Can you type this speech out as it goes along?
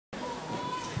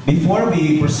Before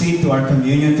we proceed to our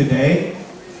communion today,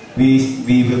 we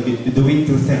will be doing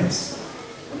two things.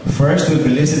 First, we'll be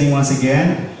listening once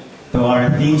again to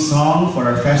our theme song for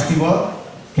our festival,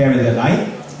 Carry the Light.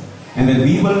 And then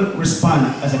we will respond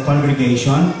as a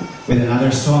congregation with another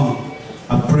song,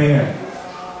 a prayer,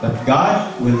 that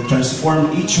God will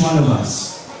transform each one of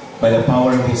us by the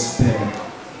power of His Spirit.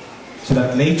 So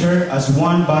that later, as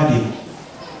one body,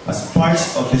 as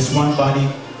parts of this one body,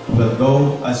 will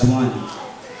go as one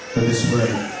to this world.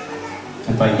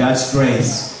 And by God's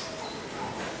grace,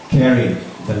 carry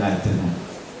the light to them.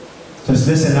 So let's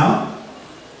listen now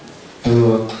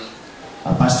to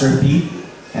Pastor Pete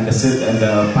and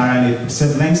the Parane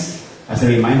siblings as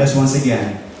they remind us once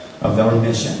again of our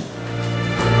mission.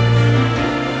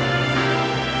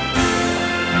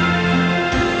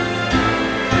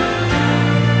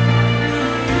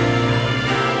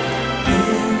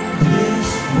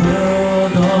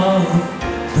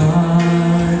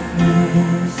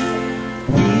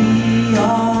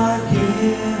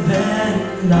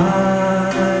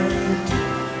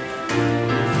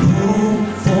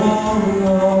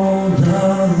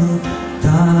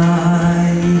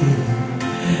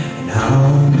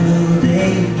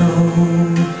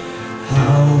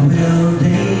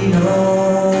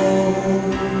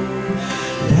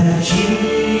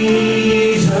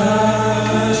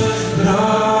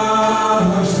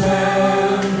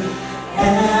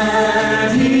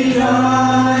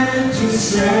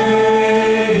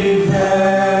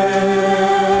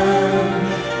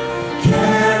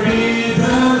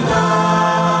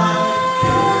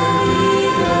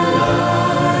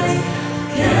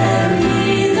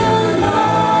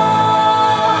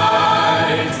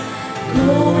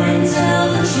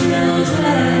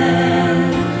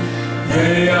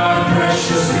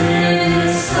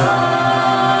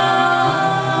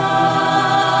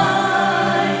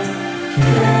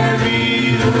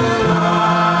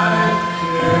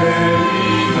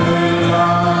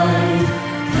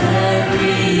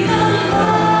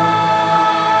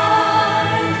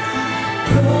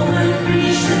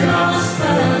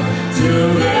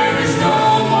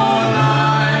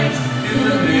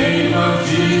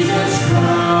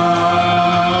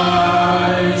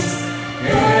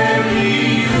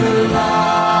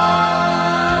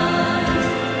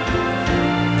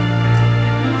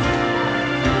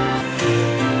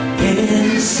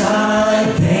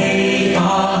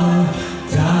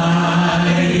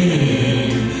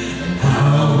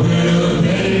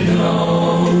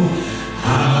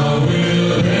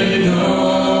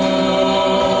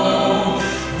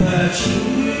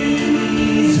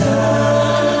 Jesus.